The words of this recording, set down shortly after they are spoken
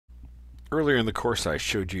Earlier in the course, I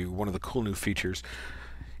showed you one of the cool new features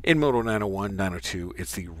in Moto 901, 902.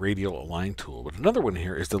 It's the radial align tool, but another one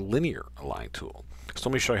here is the linear align tool. So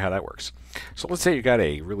let me show you how that works. So let's say you got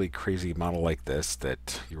a really crazy model like this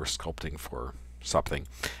that you were sculpting for something,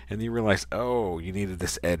 and you realize, oh, you needed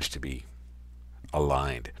this edge to be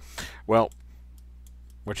aligned. Well,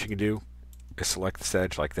 what you can do is select this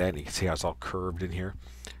edge like that, and you can see how it's all curved in here.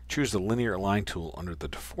 Choose the linear align tool under the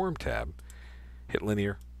deform tab, hit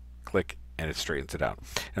linear, click, and it straightens it out.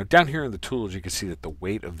 Now down here in the tools, you can see that the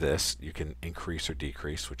weight of this you can increase or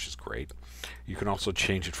decrease, which is great. You can also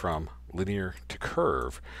change it from linear to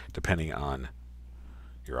curve depending on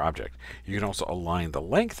your object. You can also align the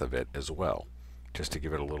length of it as well, just to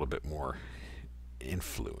give it a little bit more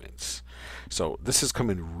influence. So this has come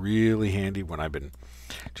in really handy when I've been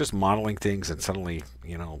just modeling things and suddenly,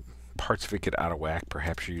 you know, parts of it get out of whack.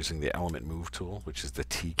 Perhaps you're using the element move tool, which is the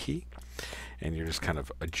T key, and you're just kind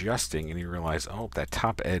of adjusting and you realize, oh, that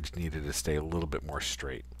top edge needed to stay a little bit more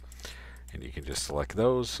straight. And you can just select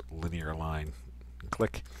those, linear align, and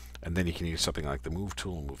click, and then you can use something like the move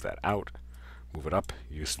tool and move that out, move it up,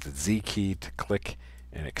 use the Z key to click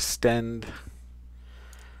and extend.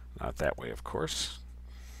 Not that way, of course.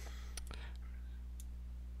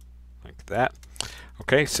 Like that.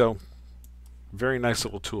 Okay, so very nice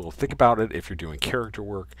little tool. Think about it if you're doing character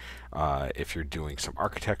work, if you're doing some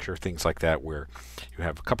architecture, things like that, where you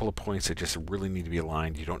have a couple of points that just really need to be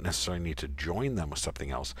aligned. You don't necessarily need to join them with something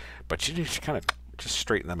else, but you need to kind of just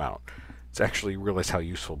straighten them out. It's actually, you realize how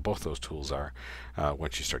useful both those tools are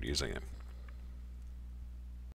once you start using them.